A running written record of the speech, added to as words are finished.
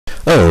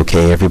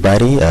Okay,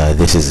 everybody,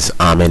 this is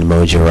Amin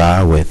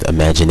Mojara with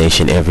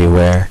Imagination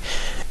Everywhere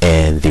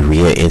and the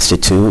RIA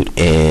Institute,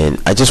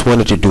 and I just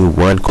wanted to do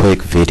one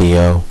quick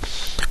video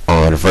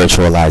on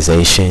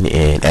virtualization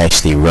and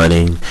actually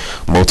running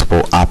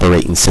multiple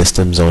operating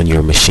systems on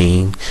your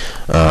machine.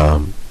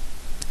 And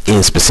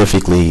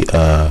specifically,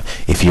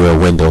 if you're a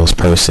Windows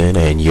person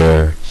and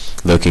you're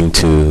looking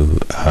to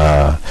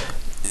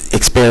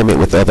experiment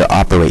with other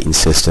operating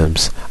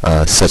systems,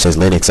 such as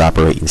Linux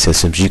operating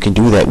systems, you can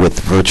do that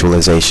with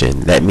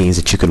virtualization. That means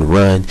that you can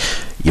run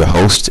your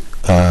host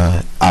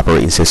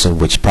operating system,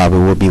 which probably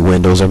will be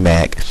Windows or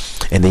Mac,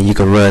 and then you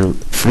can run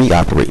free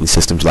operating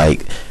systems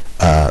like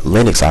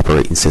Linux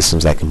operating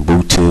systems like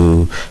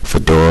Ubuntu,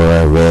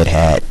 Fedora, Red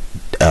Hat,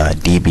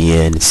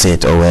 Debian,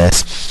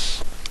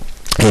 CentOS.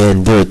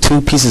 And there are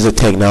two pieces of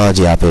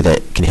technology out there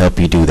that can help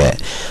you do that.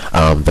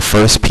 The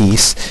first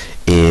piece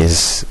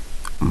is,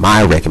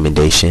 my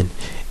recommendation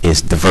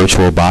is the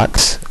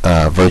VirtualBox,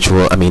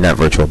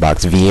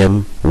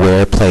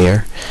 VMware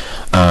player,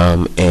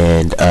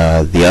 and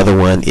the other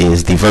one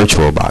is the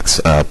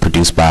VirtualBox,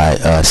 produced by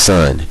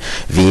Sun.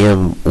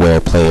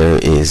 VMware player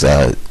is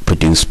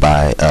produced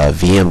by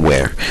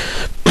VMware,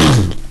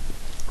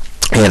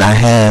 and I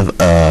have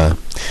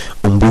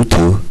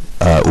Ubuntu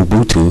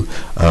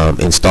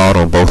installed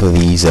on both of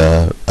these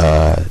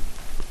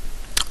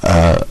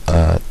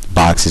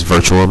boxes,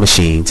 virtual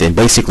machines, and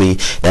basically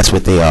that's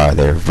what they are.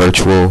 They're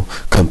virtual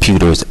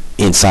computers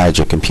inside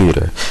your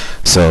computer.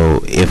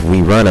 So if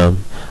we run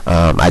them,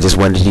 I just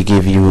wanted to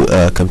give you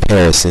a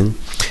comparison.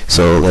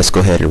 So let's go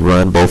ahead and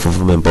run both of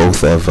them in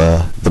both of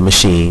the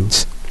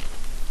machines,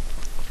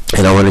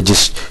 and I want to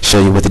just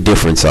show you what the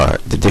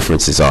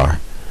differences are.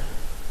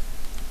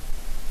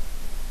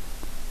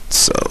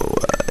 So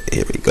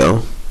here we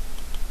go.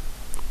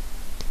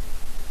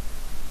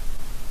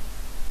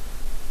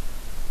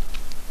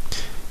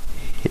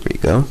 Here we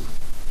go.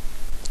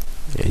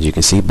 As you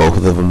can see, both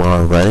of them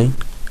are running.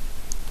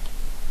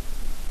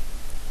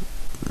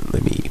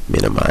 Let me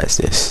minimize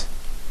this.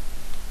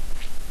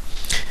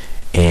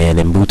 And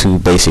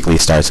Ubuntu basically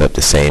starts up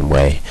the same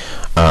way.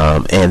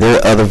 And there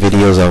are other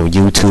videos on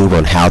YouTube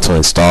on how to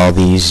install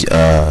these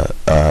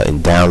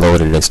and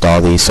download and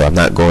install these, so I'm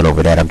not going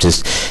over that. I'm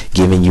just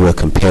giving you a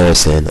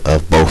comparison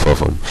of both of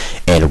them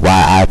and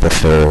why I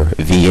prefer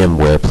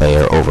VMware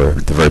player over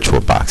the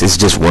VirtualBox. It's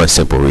just one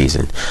simple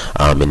reason,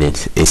 and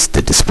it's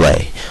the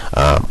display.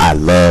 I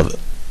love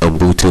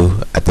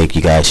Ubuntu. I think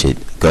you guys should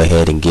go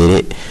ahead and get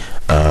it.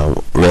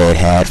 Red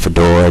Hat,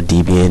 Fedora,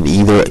 Debian,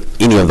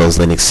 any of those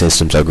Linux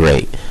systems are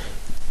great,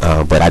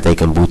 but I think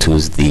Ubuntu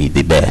is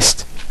the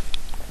best.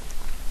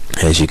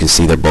 As you can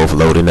see, they're both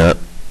loading up.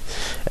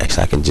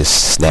 Actually, I can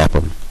just snap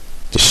them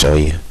to show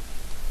you.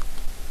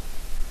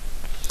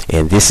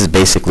 And this is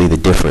basically the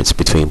difference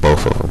between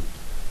both of them.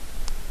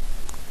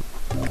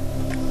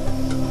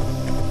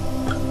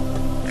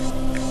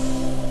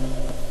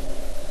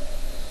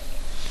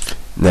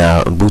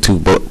 Now Ubuntu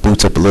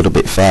boots up a little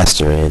bit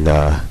faster in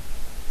the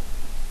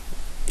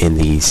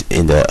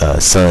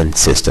Sun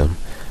system,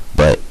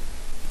 but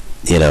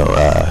you know,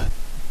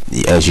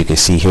 as you can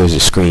see, here's the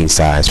screen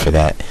size for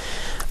that.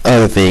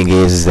 Other thing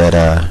is that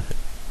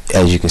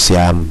as you can see,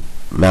 I'm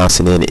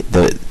mousing in it.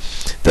 The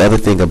other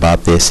thing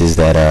about this is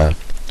that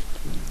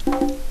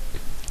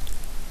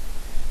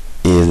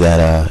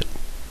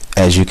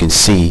as you can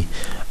see,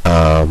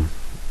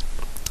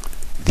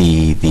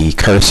 the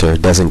cursor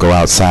doesn't go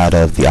outside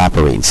of the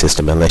operating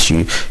system unless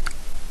you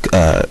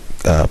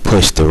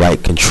push the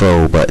right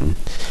control button,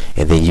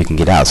 and then you can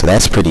get out. So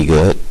that's pretty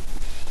good.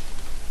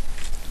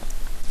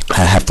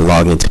 I have to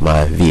log into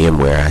my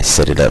VMware. I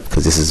set it up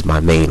because this is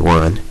my main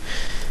one.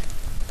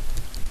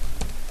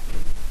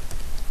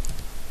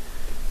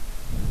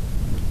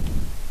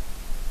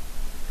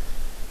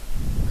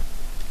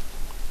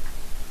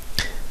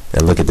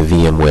 Now look at the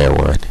VMware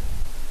one,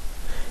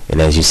 and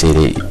as you see,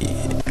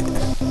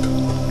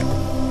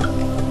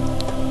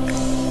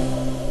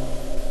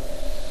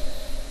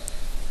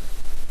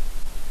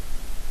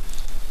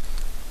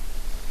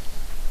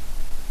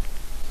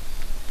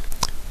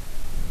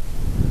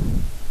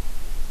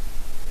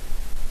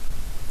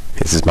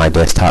 this is my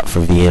desktop for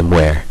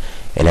VMware,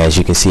 and as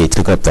you can see, it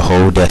took up the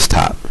whole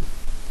desktop.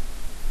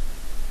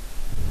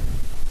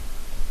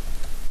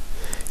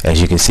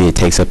 As you can see, it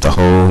takes up the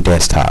whole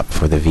desktop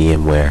for the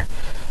VMware.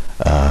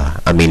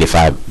 If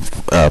I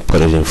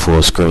put it in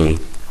full screen.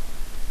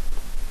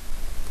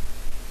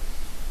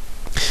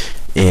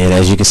 And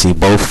as you can see,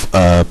 both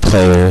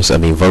players,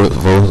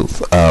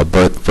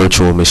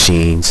 virtual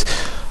machines,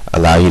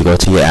 allow you to go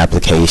to your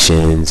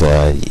applications.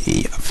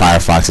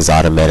 Firefox is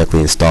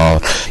automatically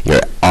installed.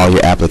 All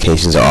your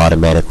applications are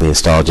automatically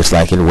installed, just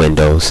like in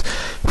Windows.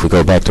 If we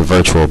go back to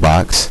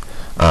VirtualBox,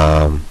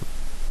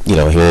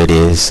 here it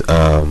is.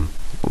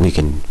 We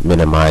can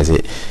minimize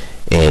it,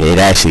 and it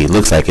actually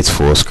looks like it's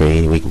full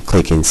screen. We can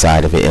click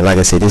inside of it, and like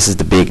I said, this is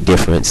the big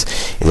difference,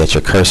 is that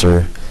your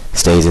cursor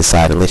stays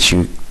inside unless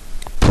you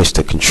push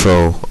the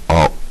control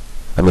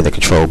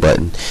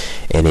button,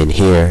 and in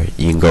here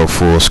you can go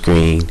full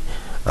screen,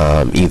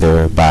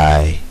 either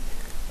by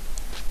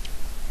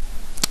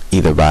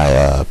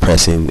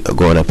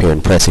going up here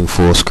and pressing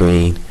full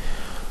screen,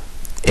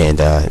 and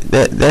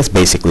that's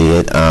basically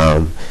it.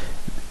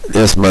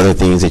 There's some other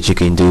things that you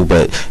can do,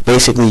 but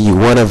basically you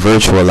want to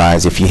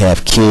virtualize. If you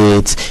have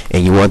kids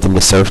and you want them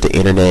to surf the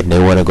internet and they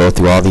want to go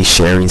through all these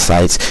sharing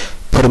sites,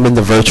 put them in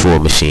the virtual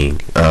machine.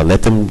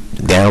 Let them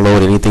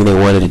download anything they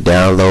wanted to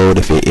download.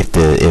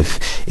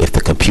 If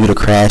the computer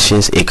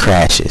crashes, it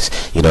crashes.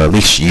 You know, at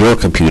least your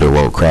computer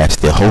won't crash.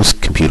 The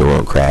host computer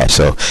won't crash.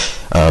 So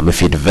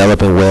if you're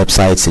developing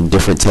websites in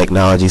different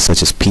technologies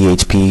such as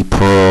PHP,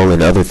 Perl,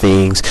 and other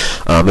things,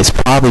 it's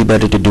probably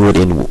better to do it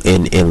in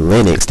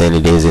Linux than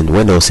it is in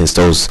Windows, since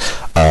those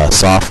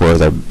softwares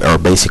are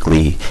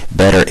basically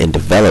better and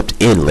developed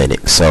in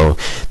Linux. So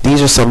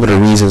these are some of the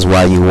reasons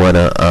why you want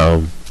to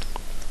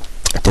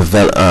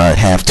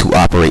have two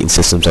operating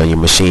systems on your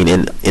machine.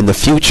 And in the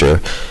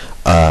future,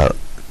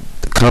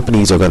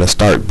 companies are going to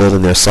start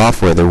building their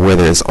software where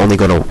it's only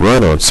going to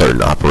run on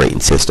certain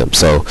operating systems.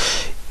 So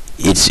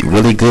it's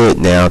really good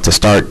now to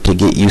start to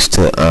get used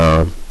to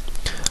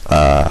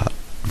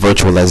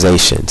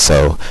virtualization.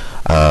 So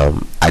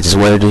I just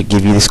wanted to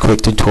give you this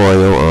quick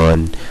tutorial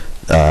on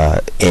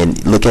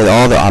and look at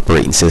all the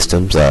operating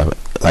systems.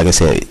 Like I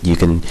said, you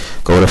can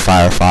go to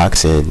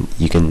Firefox and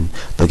you can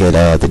look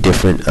at the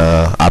different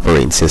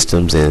operating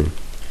systems, and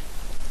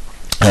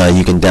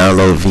you can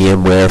download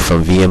VMware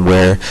from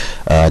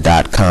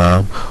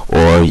VMware.com,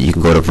 or you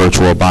can go to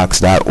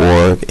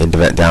virtualbox.org and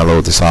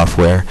download the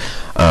software.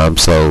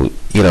 So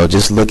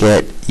just look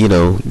at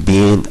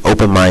being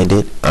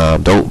open-minded.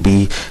 Don't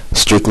be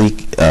strictly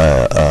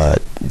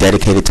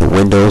dedicated to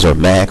Windows or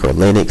Mac or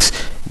Linux.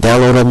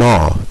 Download them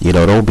all.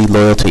 Don't be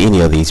loyal to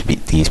any of these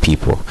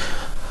people.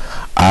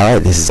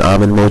 Alright, this is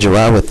Amin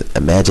Mojara with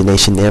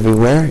Imagination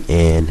Everywhere,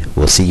 and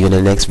we'll see you in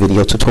the next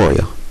video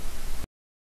tutorial.